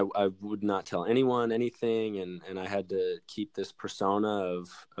 And I would not tell anyone anything. And I had to keep this persona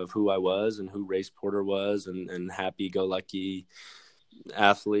of who I was and who Race Porter was, and happy-go-lucky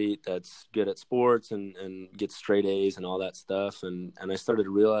athlete that's good at sports and gets straight A's and all that stuff. And I started to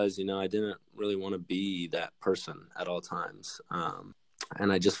realize, I didn't really want to be that person at all times.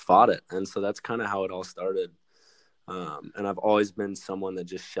 And I just fought it. And so that's kind of how it all started. And I've always been someone that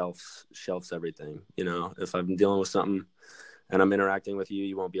just shelves everything. If I'm dealing with something and I'm interacting with you,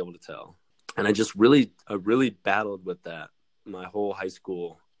 you won't be able to tell. And I really battled with that my whole high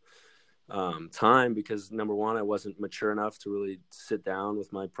school time, because number one, I wasn't mature enough to really sit down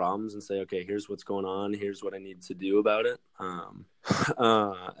with my problems and say, okay, here's what's going on. Here's what I need to do about it.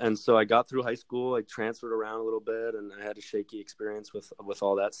 And so I got through high school, I transferred around a little bit, and I had a shaky experience with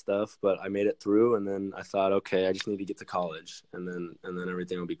all that stuff, but I made it through. And then I thought, okay, I just need to get to college, and then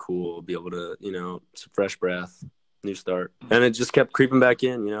everything will be cool. I'll be able to, some fresh breath, new start. And it just kept creeping back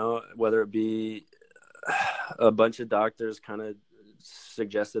in, whether it be a bunch of doctors kind of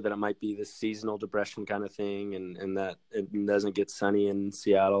suggested that it might be this seasonal depression kind of thing, and that it doesn't get sunny in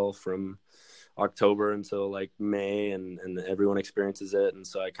Seattle from October until like May, and everyone experiences it. And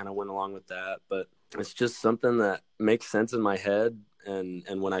so I kind of went along with that, but it's just something that makes sense in my head.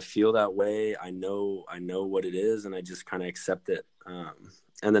 And when I feel that way, I know what it is, and I just kind of accept it.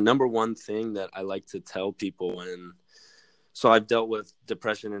 And the number one thing that I like to tell people, so I've dealt with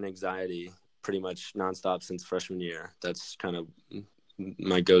depression and anxiety pretty much nonstop since freshman year. That's kind of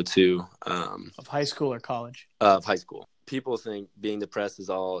my go-to. Of high school or college? Of high school. People think being depressed is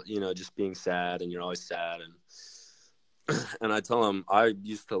all, just being sad, and you're always sad. And I tell them I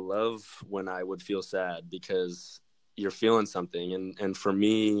used to love when I would feel sad, because you're feeling something. And for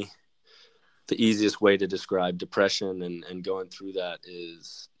me, the easiest way to describe depression and going through that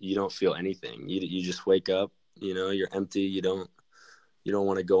is you don't feel anything. You just wake up, you're empty. You don't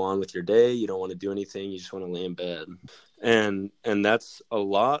want to go on with your day. You don't want to do anything. You just want to lay in bed. And that's a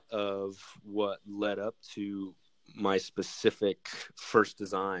lot of what led up to my specific first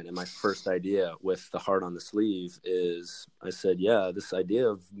design and my first idea with the heart on the sleeve. Is I said, yeah, this idea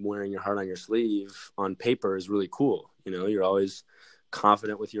of wearing your heart on your sleeve on paper is really cool. You're always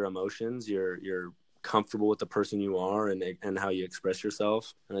confident with your emotions. You're comfortable with the person you are and how you express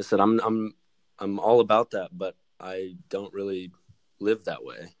yourself. And I said, I'm all about that, but I don't really live that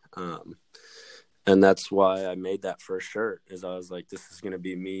way. And that's why I made that first shirt, is I was like, this is going to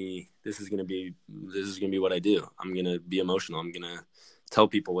be me. This is going to be what I do. I'm going to be emotional. I'm going to tell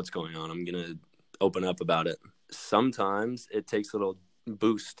people what's going on. I'm going to open up about it. Sometimes it takes a little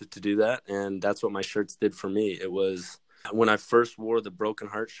boost to do that. And that's what my shirts did for me. It was when I first wore the Broken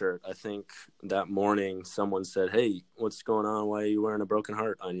Heart shirt, I think that morning someone said, hey, what's going on? Why are you wearing a broken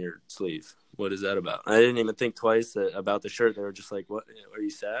heart on your sleeve? What is that about? I didn't even think twice about the shirt. They were just like, what, are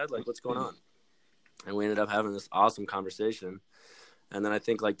you sad? Like, what's going on? And we ended up having this awesome conversation. And then I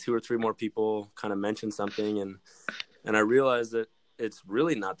think like 2 or 3 more people kind of mentioned something. And I realized that it's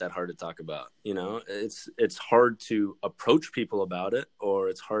really not that hard to talk about. It's hard to approach people about it, or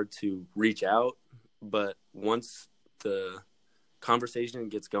it's hard to reach out. But once the conversation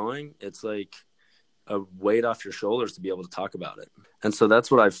gets going, it's like a weight off your shoulders to be able to talk about it. And so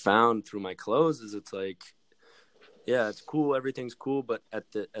that's what I've found through my clothes, is it's like Yeah, it's cool. Everything's cool, but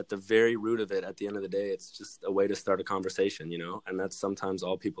at the very root of it, at the end of the day, it's just a way to start a conversation, and that's sometimes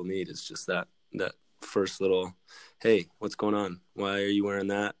all people need is just that first little, hey, what's going on? Why are you wearing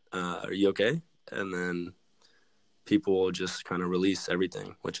that? Are you okay? And then people will just kind of release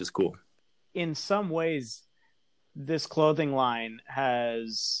everything, which is cool. In some ways, this clothing line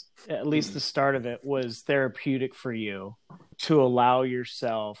has, at least the start of it, was therapeutic for you to allow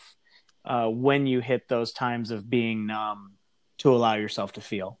yourself, when you hit those times of being numb, to allow yourself to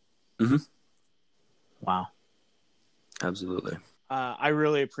feel. Mm-hmm. Wow. Absolutely. I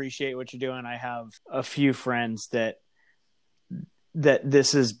really appreciate what you're doing. I have a few friends that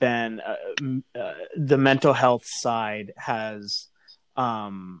this has been, the mental health side has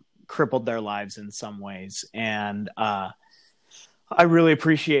crippled their lives in some ways. And I really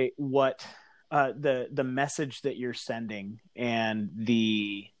appreciate what the message that you're sending and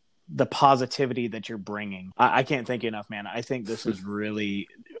the positivity that you're bringing. I can't thank you enough, man. I think this is really,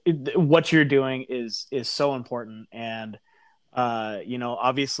 what you're doing is so important. And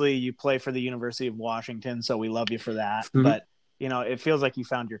obviously you play for the University of Washington, so we love you for that. Mm-hmm. But it feels like you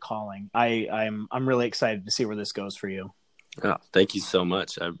found your calling. I'm really excited to see where this goes for you. Oh, thank you so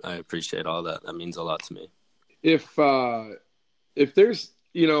much. I appreciate all that. That means a lot to me. If there's,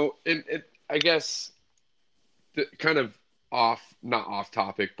 I guess kind of not off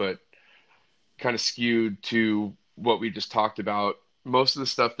topic, but kind of skewed to what we just talked about, most of the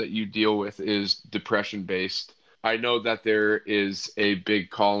stuff that you deal with is depression based. I know that there is a big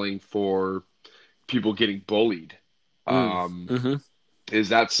calling for people getting bullied. Mm-hmm. Is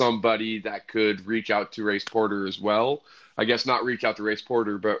that somebody that could reach out to Race Porter as well? I guess not reach out to Race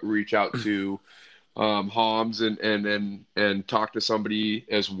Porter, but reach out to Homs and talk to somebody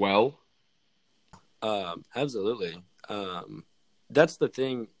as well. Absolutely. That's the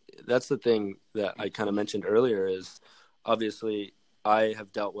thing that I kind of mentioned earlier is obviously I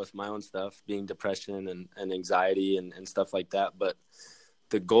have dealt with my own stuff, being depression and anxiety and stuff like that. But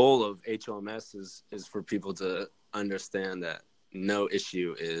the goal of HOMS is for people to understand that no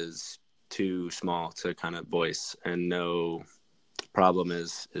issue is too small to kind of voice, and no problem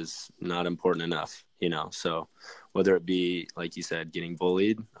is not important enough, so whether it be, like you said, getting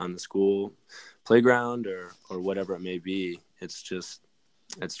bullied on the school playground or whatever it may be, it's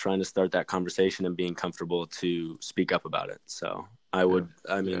trying to start that conversation and being comfortable to speak up about it. So to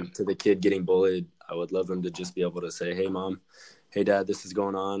the kid getting bullied, I would love them to just be able to say, hey mom, hey dad, this is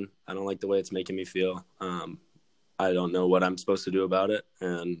going on. I don't like the way it's making me feel. I don't know what I'm supposed to do about it,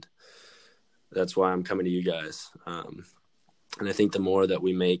 and that's why I'm coming to you guys. And I think the more that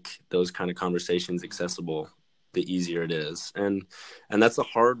we make those kind of conversations accessible, the easier it is. And that's a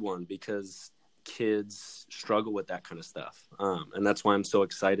hard one because kids struggle with that kind of stuff. And that's why I'm so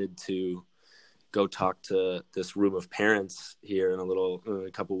excited to go talk to this room of parents here in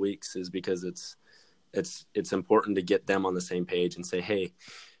a couple weeks, is because it's important to get them on the same page and say, hey,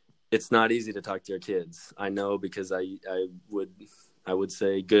 it's not easy to talk to your kids. I know, because I would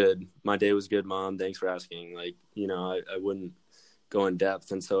say, good, my day was good, mom, thanks for asking. I wouldn't go in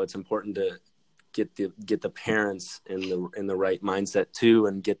depth. And so it's important to get the parents in the right mindset too,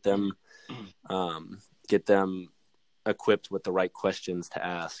 and get them equipped with the right questions to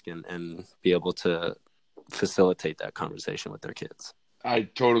ask and be able to facilitate that conversation with their kids. I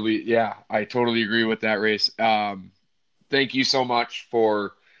totally agree with that, Race. Thank you so much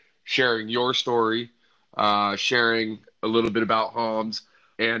for sharing your story, sharing a little bit about Homs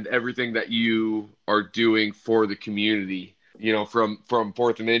and everything that you are doing for the community. From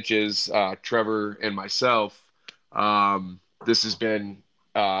Fourth and Inches, Trevor and myself, this has been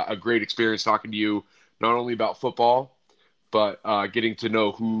a great experience talking to you, not only about football, but getting to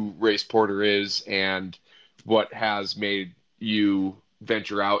know who Race Porter is and what has made you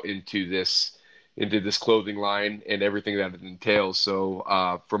venture out into this clothing line and everything that it entails.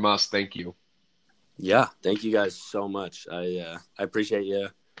 So from us, thank you. Yeah, thank you guys so much. I appreciate you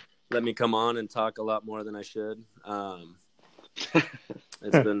letting me come on and talk a lot more than I should.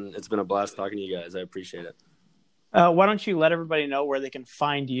 It's been a blast talking to you guys. I appreciate it. Why don't you let everybody know where they can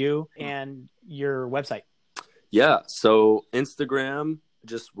find you and your website? Yeah, so Instagram,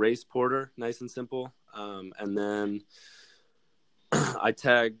 just Race Porter, nice and simple. And then I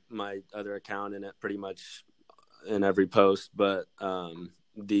tag my other account in it pretty much in every post, but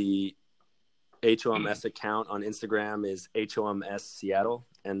the HOMS account on Instagram is HOMS Seattle,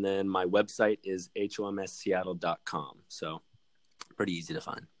 and then my website is homsseattle.com. So pretty easy to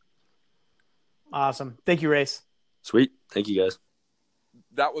find. Awesome. Thank you, Race. Sweet. Thank you, guys.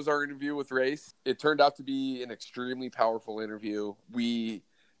 That was our interview with Race. It turned out to be an extremely powerful interview. We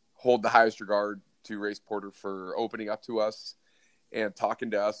hold the highest regard to Race Porter for opening up to us and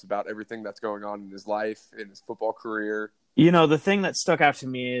talking to us about everything that's going on in his life, in his football career. You know, the thing that stuck out to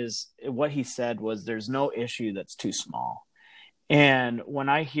me is what he said was there's no issue that's too small. And when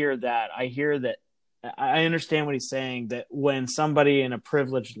I hear that I understand what he's saying, that when somebody in a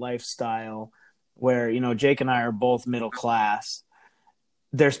privileged lifestyle where, you know, Jake and I are both middle class,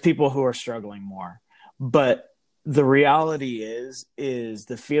 there's people who are struggling more. But the reality is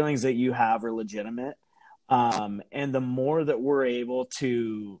the feelings that you have are legitimate. And the more that we're able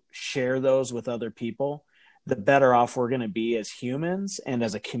to share those with other people, the better off we're going to be as humans and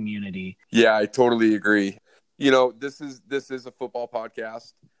as a community. Yeah, I totally agree. You know, this is a football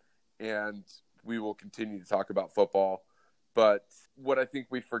podcast, and we will continue to talk about football. But what I think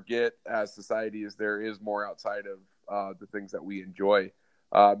we forget as society is there is more outside of the things that we enjoy.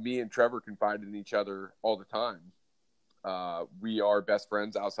 Me and Trevor confide in each other all the time. We are best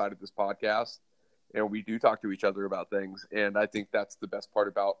friends outside of this podcast, and we do talk to each other about things. And I think that's the best part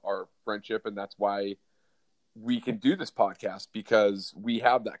about our friendship, and that's why we can do this podcast, because we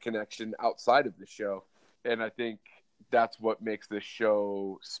have that connection outside of the show. And I think that's what makes this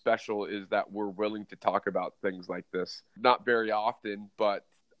show special, is that we're willing to talk about things like this. Not very often, but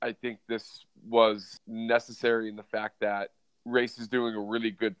I think this was necessary in the fact that race is doing a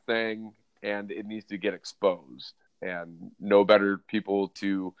really good thing and it needs to get exposed, and no better people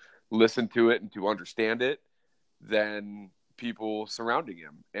to listen to it and to understand it than people surrounding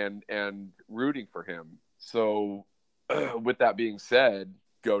him and rooting for him. So with that being said,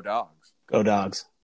 go Dogs. Go Dogs.